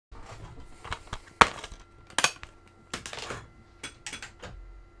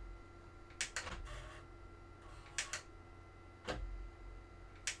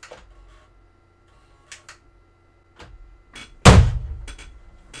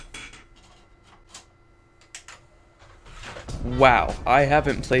Wow, I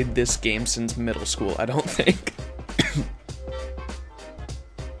haven't played this game since middle school, I don't think.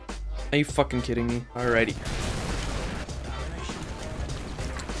 Are you fucking kidding me? Alrighty.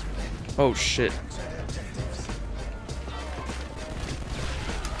 Oh shit.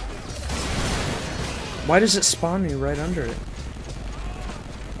 Why does it spawn me right under it?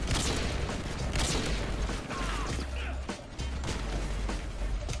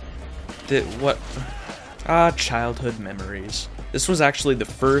 What? Ah, childhood memories. This was actually the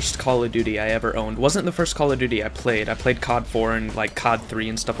first Call of Duty I ever owned. Wasn't the first Call of Duty I played. I played COD 4 and like COD 3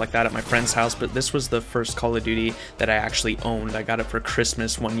 and stuff like that at my friend's house, but this was the first Call of Duty that I actually owned. I got it for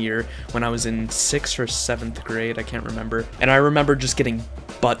Christmas one year when I was in 6th or 7th grade, I can't remember. And I remember just getting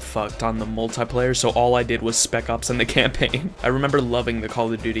butt fucked on the multiplayer, so all I did was Spec Ops in the campaign. I remember loving the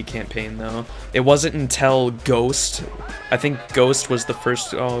Call of Duty campaign though. It wasn't until Ghost, I think Ghost was the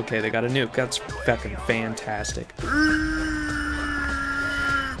first, oh okay, they got a nuke, that's fucking fantastic.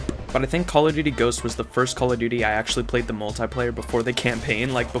 But I think Call of Duty Ghost was the first Call of Duty I actually played the multiplayer before the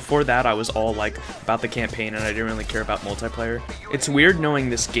campaign. Like, before that, I was all, like, about the campaign, and I didn't really care about multiplayer. It's weird knowing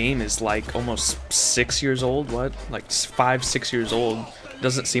this game is, like, almost 6 years old, what? Like, 5, 6 years old.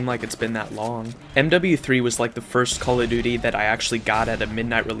 Doesn't seem like it's been that long. MW2 was like the first Call of Duty that I actually got at a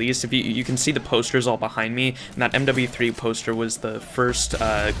midnight release. If you can see the posters all behind me, and that MW2 poster was the first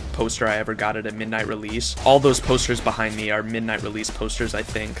poster I ever got at a midnight release. All those posters behind me are midnight release posters, I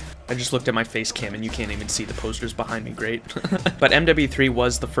think. I just looked at my face cam and you can't even see the posters behind me, great. But MW2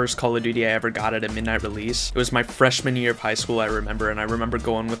 was the first Call of Duty I ever got at a midnight release. It was my freshman year of high school, I remember, and I remember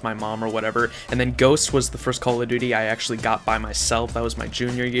going with my mom or whatever. And then Ghost was the first Call of Duty I actually got by myself. That was my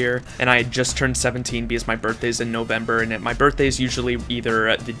junior year, and I had just turned 17 because my birthday's in November, and my birthday's usually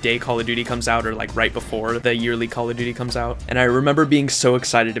either the day Call of Duty comes out or like right before the yearly Call of Duty comes out. And I remember being so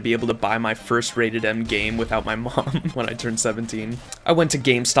excited to be able to buy my first rated M game without my mom when I turned 17. I went to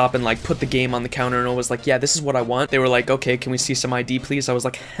GameStop and like put the game on the counter and I was like, yeah, this is what I want. They were like, okay, can we see some ID please? I was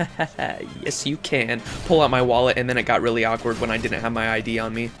like, yes you can. Pull out my wallet, and then it got really awkward when I didn't have my ID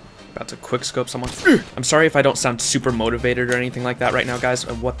on me. About to quickscope someone. I'm sorry if I don't sound super motivated or anything like that right now, guys.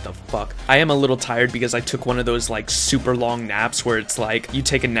 What the fuck? I am a little tired because I took one of those like super long naps where it's like you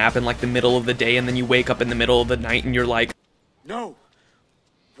take a nap in like the middle of the day and then you wake up in the middle of the night and you're like, no,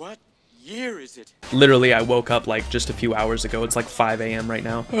 what year is it? Literally, I woke up like just a few hours ago. It's like 5 a.m. right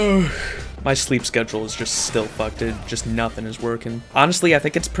now. My sleep schedule is just still fucked. Just nothing is working. Honestly, I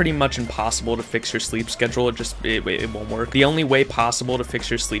think it's pretty much impossible to fix your sleep schedule. It won't work. The only way possible to fix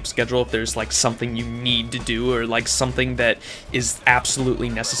your sleep schedule, if there's like something you need to do or like something that is absolutely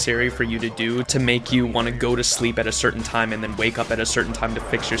necessary for you to do to make you want to go to sleep at a certain time and then wake up at a certain time to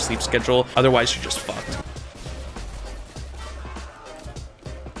fix your sleep schedule. Otherwise, you're just fucked.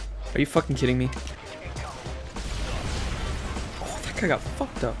 Are you fucking kidding me? Oh, that guy got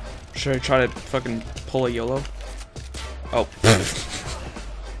fucked up. Should I try to fucking pull a YOLO? Oh.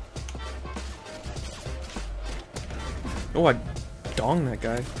 Oh, I donged that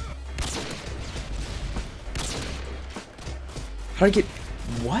guy. How'd I get...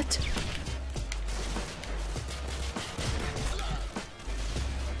 What?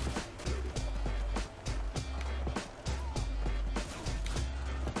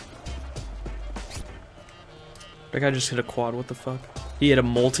 That guy just hit a quad, what the fuck? He hit a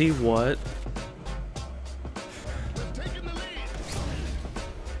multi, what?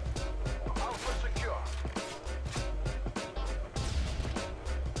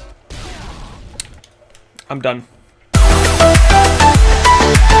 I'm done.